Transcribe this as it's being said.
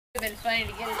been funny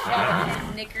to get a shot of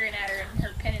him nickering at her and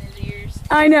her pin in his ears.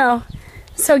 I know.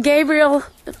 So Gabriel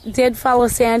did follow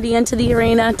Sandy into the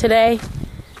arena today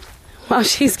while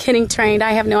she's getting trained.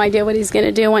 I have no idea what he's going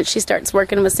to do once she starts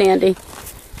working with Sandy.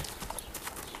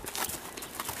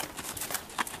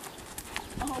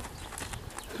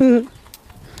 Oh.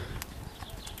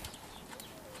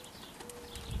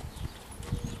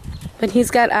 But he's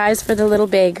got eyes for the little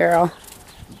bay girl.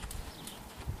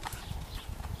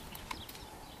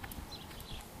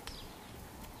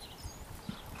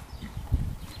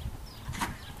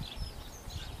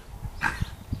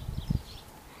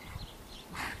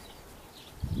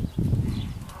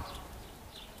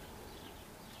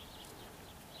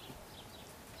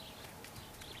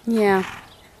 Yeah,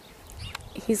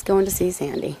 he's going to see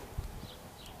Sandy.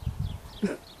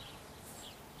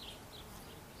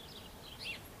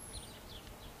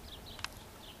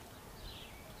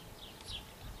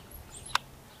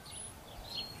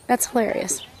 That's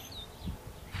hilarious.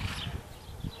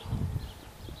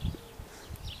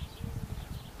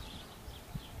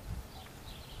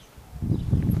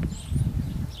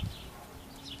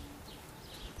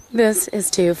 This is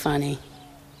too funny.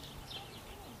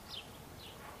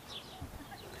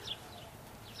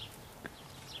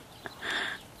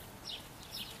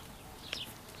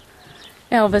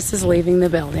 Elvis is leaving the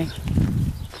building.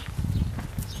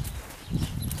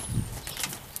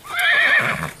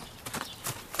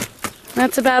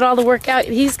 That's about all the workout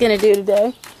he's going to do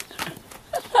today.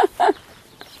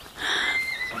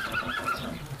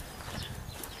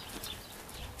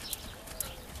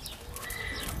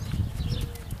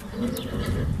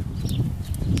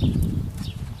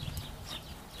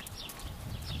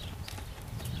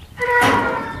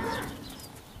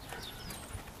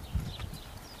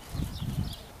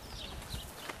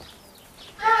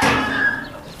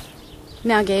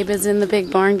 Now Gabe is in the big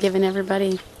barn giving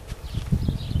everybody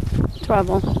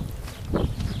trouble.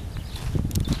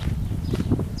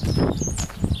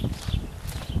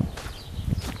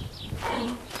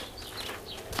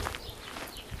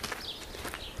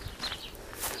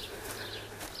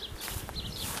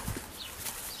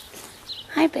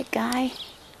 Hi, big guy.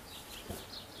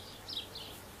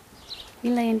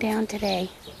 You laying down today?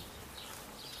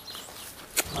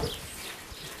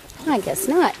 I guess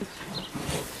not.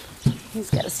 He's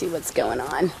got to see what's going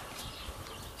on.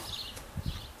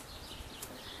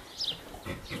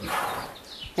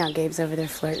 Now Gabe's over there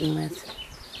flirting with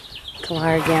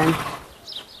Kalar again.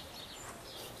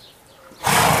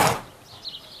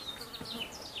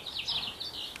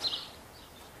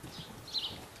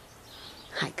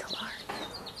 Hi, Kalar.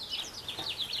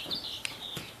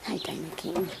 Hi, Diamond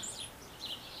King.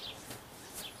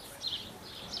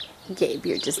 Gabe,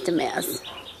 you're just a mess.